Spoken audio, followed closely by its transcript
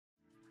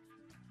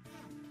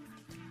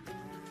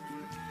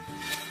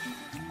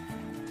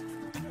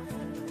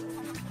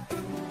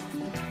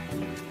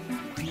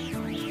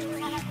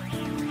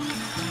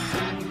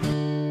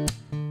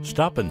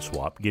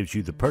StopNswap gives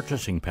you the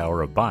purchasing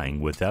power of buying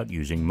without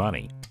using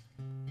money.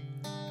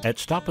 At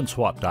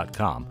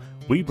StopNswap.com,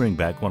 we bring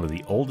back one of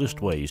the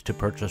oldest ways to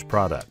purchase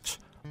products,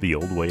 the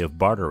old way of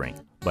bartering,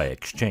 by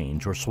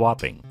exchange or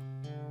swapping.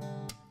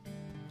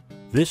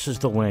 This is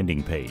the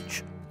landing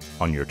page.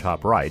 On your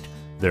top right,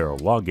 there are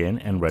login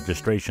and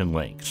registration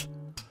links.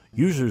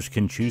 Users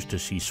can choose to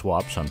see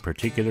swaps on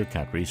particular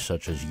countries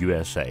such as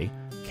USA,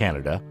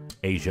 Canada,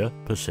 Asia,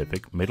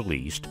 Pacific, Middle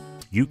East,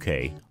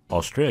 UK,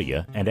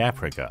 Australia, and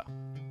Africa.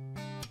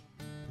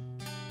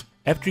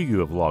 After you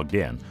have logged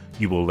in,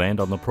 you will land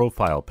on the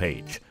profile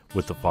page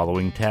with the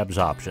following tabs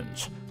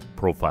options: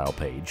 Profile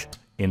Page,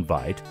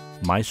 Invite,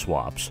 My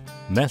Swaps,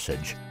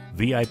 Message,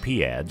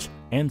 VIP Ads,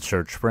 and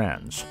Search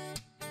Friends.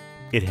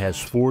 It has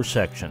 4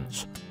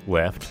 sections: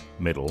 left,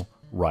 middle,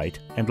 right,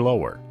 and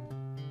lower.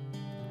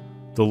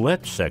 The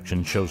left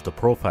section shows the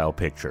profile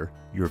picture,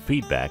 your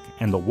feedback,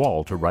 and the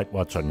wall to write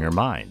what's on your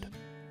mind.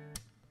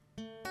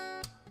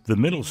 The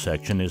middle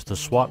section is the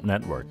swap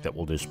network that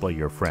will display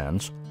your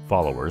friends,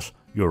 followers,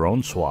 your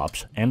own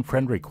swaps, and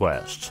friend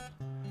requests.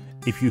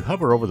 If you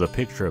hover over the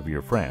picture of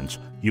your friends,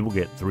 you will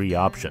get 3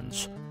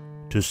 options: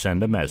 to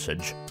send a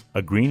message,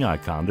 a green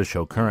icon to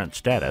show current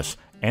status,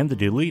 and the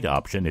delete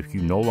option if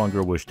you no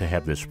longer wish to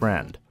have this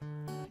friend.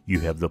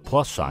 You have the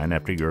plus sign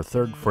after your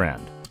 3rd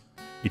friend.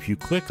 If you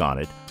click on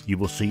it, you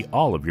will see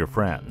all of your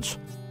friends.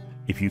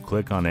 If you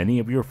click on any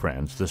of your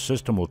friends, the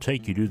system will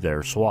take you to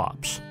their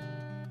swaps.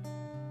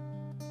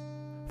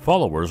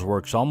 Followers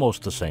works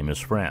almost the same as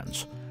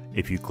friends.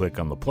 If you click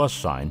on the plus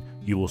sign,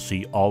 you will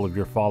see all of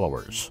your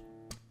followers.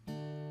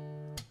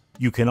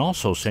 You can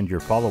also send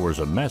your followers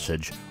a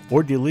message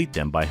or delete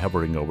them by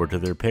hovering over to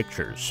their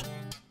pictures.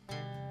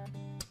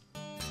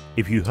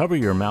 If you hover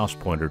your mouse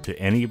pointer to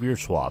any of your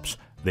swaps,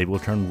 they will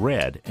turn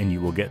red and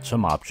you will get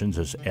some options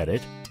as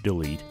edit,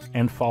 delete,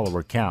 and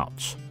follower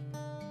counts.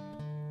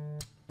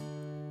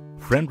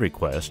 Friend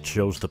request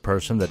shows the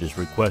person that is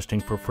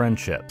requesting for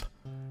friendship.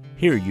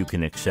 Here you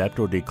can accept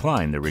or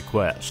decline the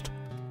request.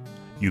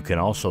 You can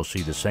also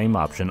see the same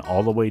option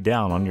all the way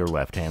down on your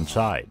left-hand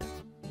side.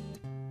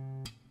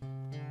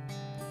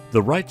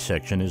 The right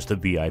section is the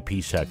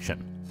VIP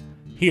section.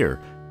 Here,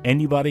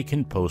 anybody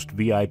can post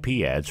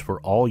VIP ads for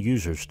all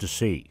users to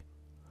see.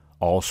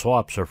 All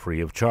swaps are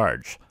free of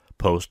charge.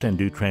 Post and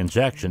do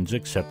transactions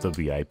except the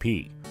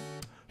VIP.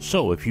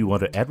 So if you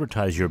want to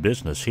advertise your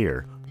business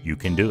here, you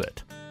can do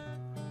it.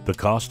 The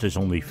cost is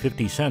only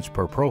 50 cents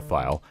per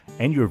profile,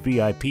 and your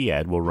VIP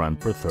ad will run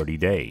for 30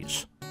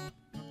 days.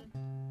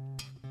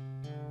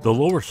 The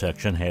lower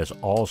section has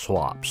all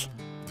swaps.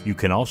 You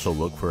can also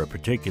look for a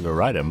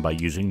particular item by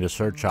using the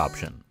search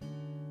option.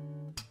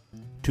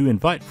 To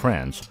invite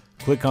friends,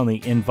 click on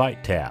the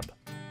Invite tab.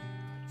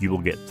 You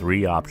will get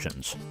 3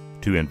 options: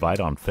 to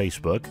invite on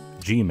Facebook,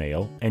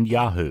 Gmail, and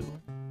Yahoo.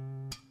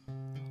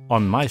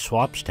 On My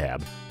Swaps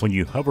tab, when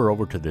you hover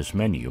over to this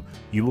menu,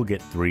 you will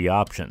get 3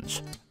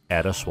 options: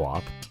 Add a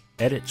Swap,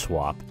 Edit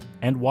Swap,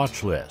 and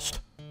Watch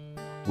List.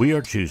 We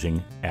are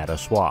choosing Add a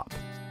Swap.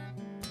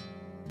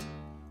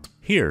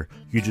 Here,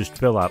 you just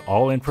fill out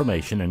all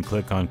information and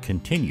click on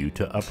Continue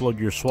to upload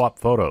your swap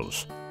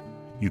photos.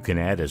 You can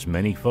add as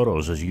many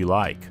photos as you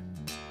like.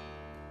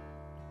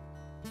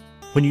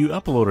 When you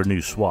upload a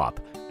new swap,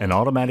 an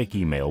automatic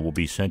email will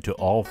be sent to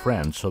all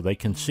friends so they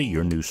can see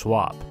your new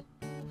swap.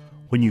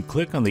 When you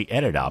click on the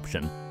Edit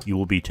option, you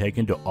will be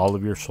taken to all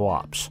of your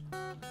swaps.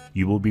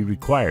 You will be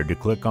required to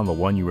click on the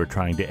one you are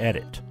trying to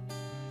edit.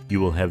 You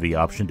will have the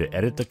option to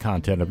edit the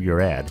content of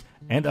your ad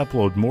and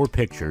upload more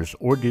pictures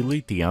or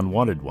delete the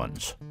unwanted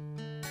ones.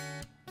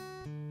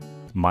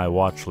 My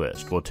Watch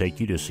List will take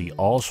you to see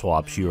all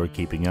swaps you are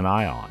keeping an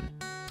eye on.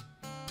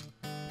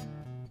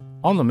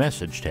 On the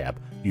Message tab,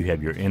 you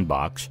have your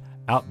Inbox,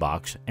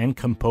 Outbox, and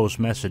Compose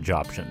message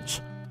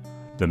options.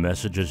 The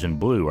messages in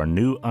blue are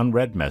new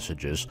unread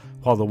messages,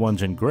 while the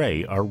ones in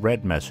gray are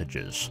read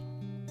messages.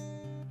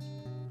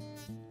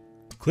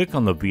 Click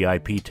on the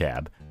VIP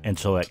tab and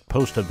select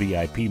Post a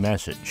VIP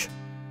message.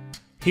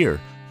 Here,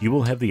 you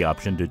will have the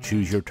option to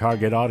choose your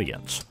target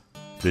audience.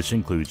 This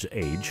includes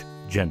age,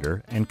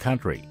 gender, and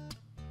country.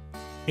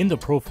 In the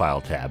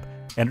Profile tab,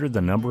 enter the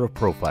number of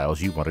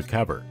profiles you want to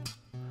cover.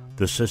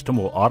 The system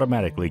will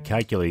automatically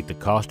calculate the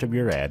cost of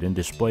your ad and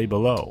display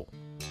below.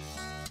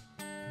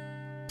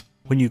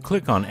 When you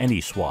click on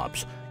any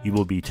swaps, you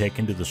will be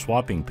taken to the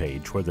swapping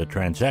page where the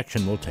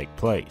transaction will take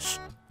place.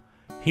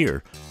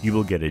 Here, you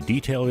will get a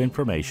detailed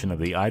information of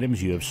the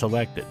items you have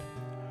selected.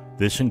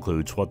 This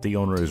includes what the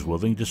owner is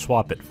willing to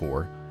swap it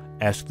for,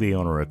 Ask the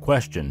Owner a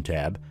Question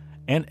tab,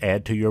 and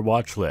Add to your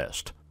watch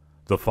list,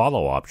 the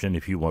Follow option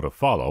if you want to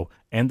follow,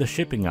 and the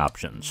shipping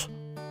options.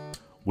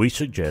 We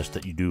suggest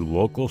that you do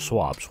local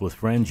swaps with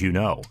friends you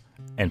know,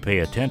 and pay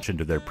attention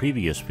to their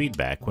previous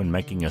feedback when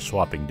making a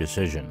swapping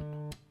decision.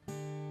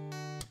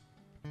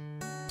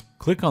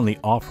 Click on the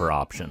Offer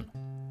option.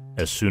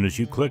 As soon as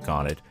you click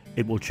on it,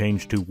 it will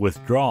change to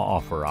Withdraw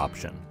Offer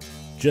option,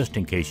 just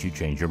in case you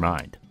change your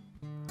mind.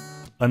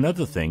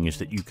 Another thing is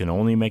that you can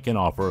only make an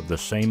offer of the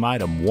same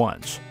item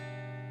once.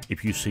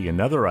 If you see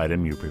another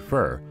item you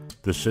prefer,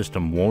 The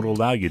system won't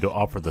allow you to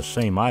offer the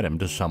same item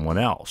to someone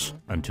else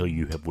until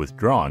you have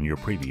withdrawn your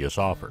previous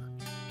offer.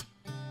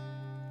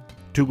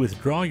 To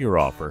withdraw your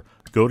offer,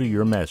 go to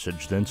your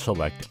message, then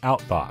select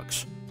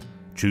Outbox.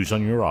 Choose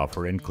on your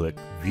offer and click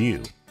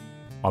View.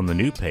 On the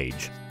new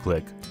page,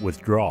 click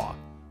Withdraw.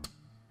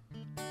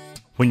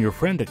 When your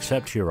friend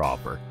accepts your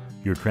offer,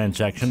 your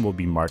transaction will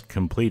be marked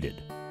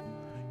completed.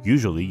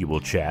 Usually you will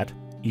chat,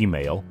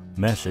 email,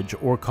 message,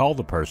 or call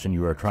the person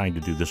you are trying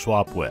to do the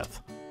swap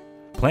with.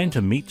 Plan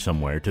to meet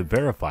somewhere to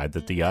verify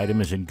that the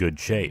item is in good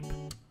shape.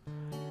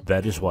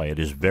 That is why it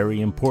is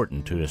very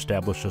important to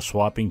establish a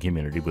swapping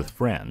community with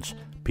friends,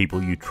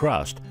 people you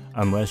trust,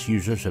 unless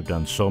users have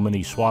done so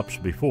many swaps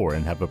before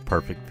and have a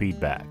perfect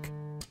feedback.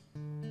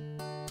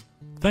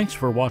 Thanks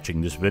for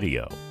watching this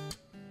video.